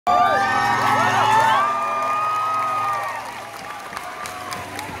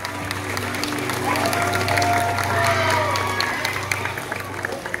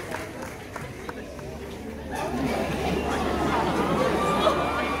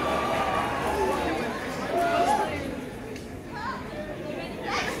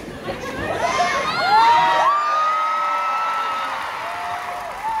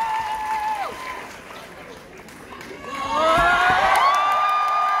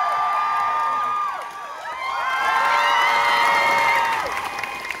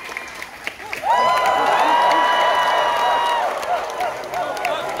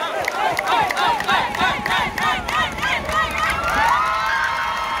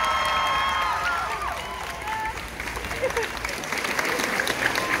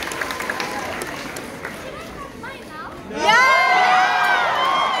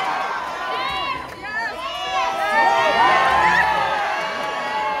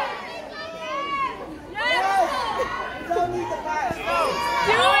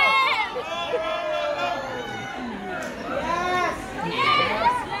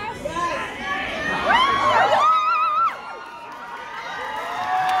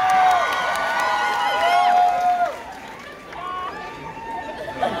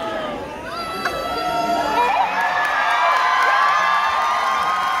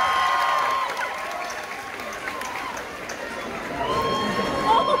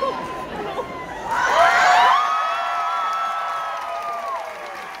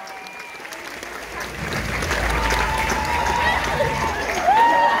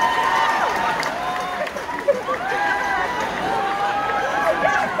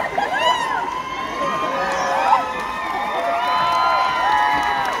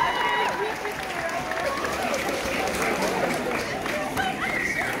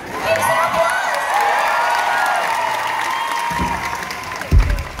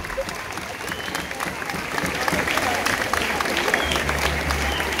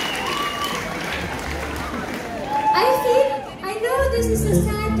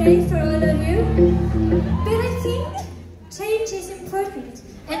important.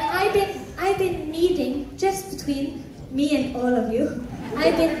 And I've been needing, just between me and all of you,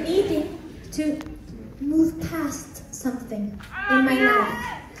 I've been needing to move past something in my life.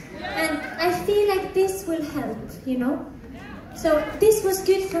 And I feel like this will help, you know? So this was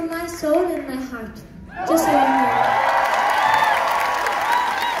good for my soul and my heart. Just so you know.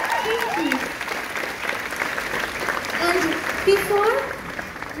 Thank you. And before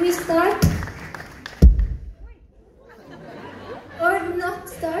we start, or not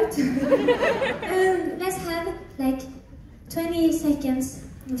start, let's have like 20 seconds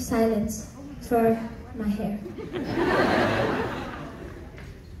of silence for my hair.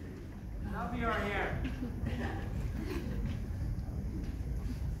 Love your hair.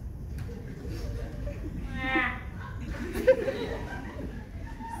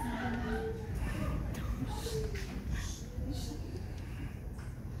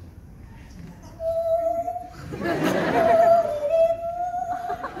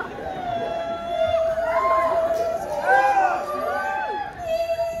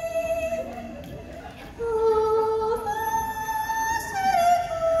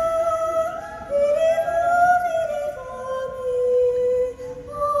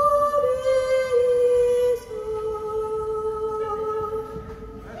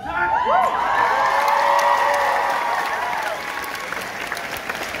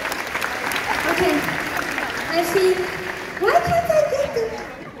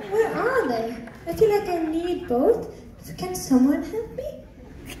 Can someone help me?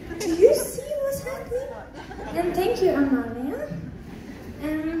 Do you see what's happening? And thank you, Amalia.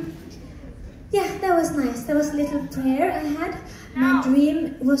 Yeah, that was nice. That was a little prayer I had. My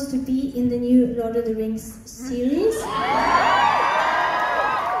dream was to be in the new Lord of the Rings series.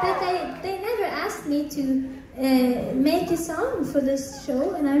 But they never asked me to make a song for this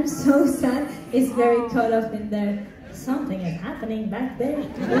show, and I'm so sad. It's very caught up in there. Something is happening back there.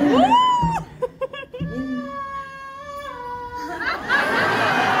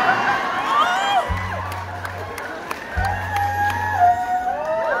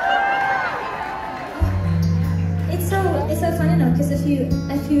 It's so funny now, because a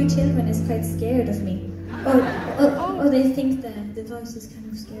few children is quite scared of me. Or they think the voice is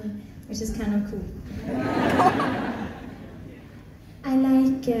kind of scary, which is kind of cool. I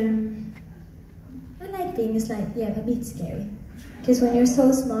like being a bit scary. Because when you're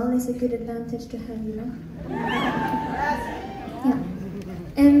so small, it's a good advantage to have, you know? Yeah.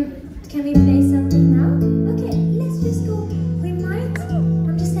 Can we play something now? Okay, let's just go.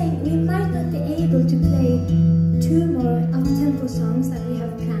 I'm just saying, we might not be able to play 2 more up-tempo songs that we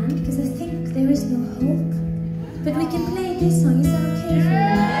have planned, because I think there is no hope. But we can play this song. Is that okay for you?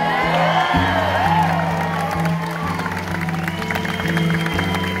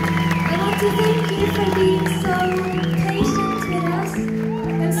 I want to thank you for being so patient with us,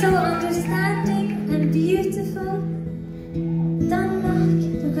 and so understanding and beautiful. Danmark,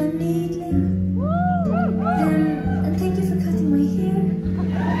 dere er nydelige. And thank you for cutting my hair.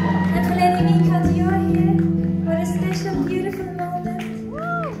 And for letting me cut your hair. What a special, beautiful moment.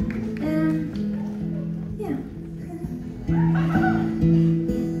 Yeah.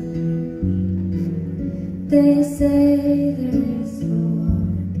 They say there is war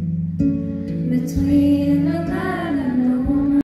between